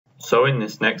So in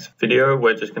this next video,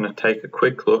 we're just going to take a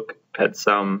quick look at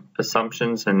some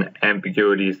assumptions and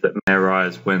ambiguities that may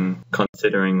arise when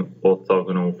considering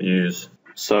orthogonal views.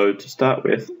 So to start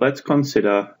with, let's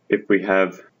consider if we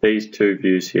have these two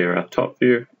views here, our top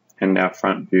view and our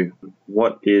front view.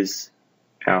 What is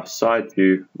our side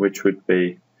view, which would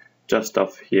be just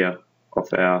off here,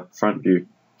 off our front view?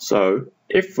 So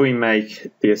if we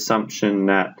make the assumption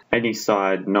that any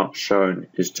side not shown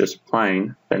is just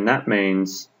plane, then that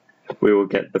means we will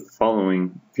get the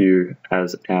following view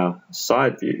as our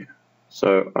side view.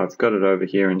 So I've got it over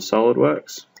here in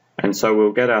SolidWorks. And so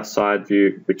we'll get our side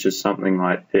view, which is something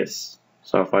like this.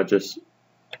 So if I just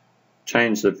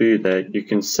change the view there, you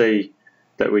can see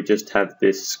that we just have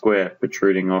this square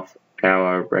protruding off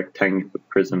our rectangular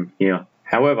prism here.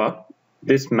 However,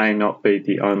 this may not be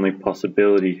the only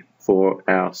possibility for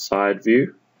our side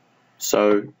view.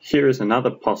 So here is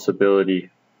another possibility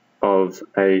of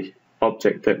an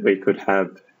object that we could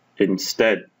have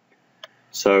instead.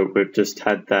 So we've just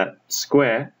had that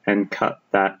square and cut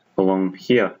that along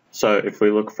here. So if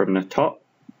we look from the top,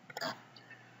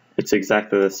 it's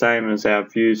exactly the same as our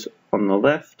views on the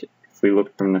left. If we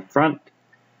look from the front,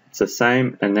 it's the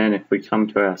same. And then if we come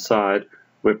to our side,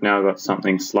 we've now got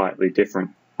something slightly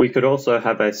different. We could also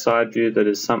have a side view that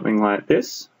is something like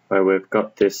this, where we've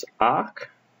got this arc.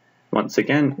 Once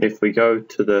again, if we go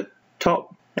to the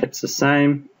top, it's the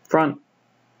same. Front,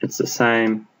 it's the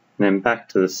same. And then back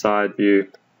to the side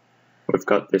view, we've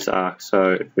got this arc.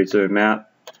 So if we zoom out,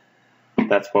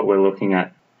 that's what we're looking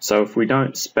at. So if we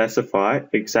don't specify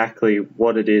exactly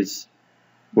what it is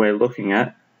we're looking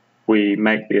at, we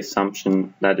make the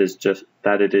assumption that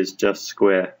it is just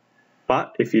square.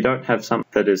 But if you don't have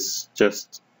something that is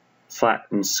just flat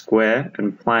and square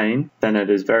and plane, then it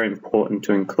is very important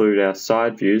to include our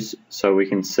side views so we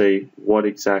can see what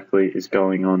exactly is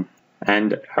going on.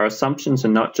 And our assumptions are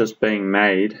not just being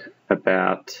made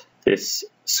about this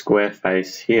square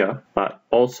face here, but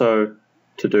also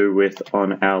to do with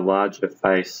on our larger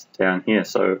face down here.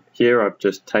 So here I've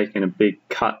just taken a big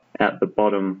cut at the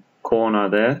bottom corner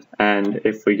there, and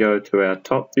if we go to our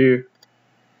top view,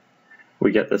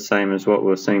 we get the same as what we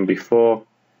were seeing before.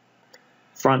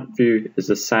 Front view is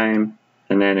the same,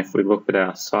 and then if we look at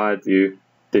our side view,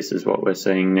 this is what we're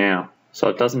seeing now. So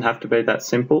it doesn't have to be that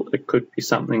simple. It could be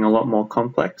something a lot more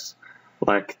complex,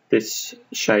 like this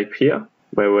shape here,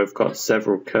 where we've got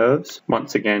several curves.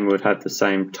 Once again, we'd have the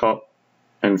same top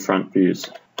and front views.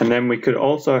 And then we could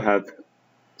also have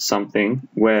something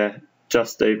where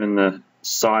just even the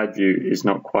side view is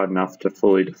not quite enough to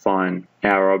fully define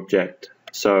our object.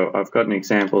 So I've got an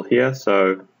example here.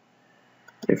 So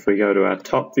if we go to our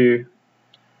top view,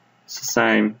 it's the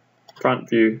same. Front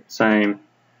view, same.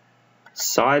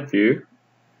 Side view, you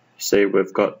see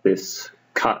we've got this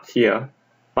cut here,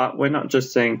 but we're not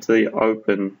just seeing to the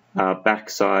open back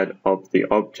side of the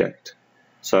object.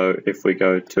 So if we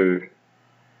go to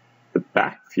the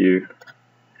back view,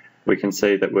 we can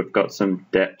see that we've got some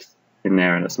depth in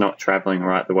there and it's not traveling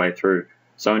right the way through.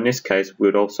 So in this case, we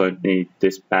would also need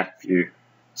this back view.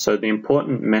 So the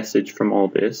important message from all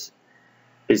this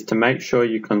is to make sure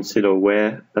you consider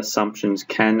where assumptions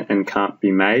can and can't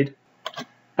be made,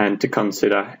 and to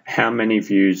consider how many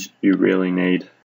views you really need.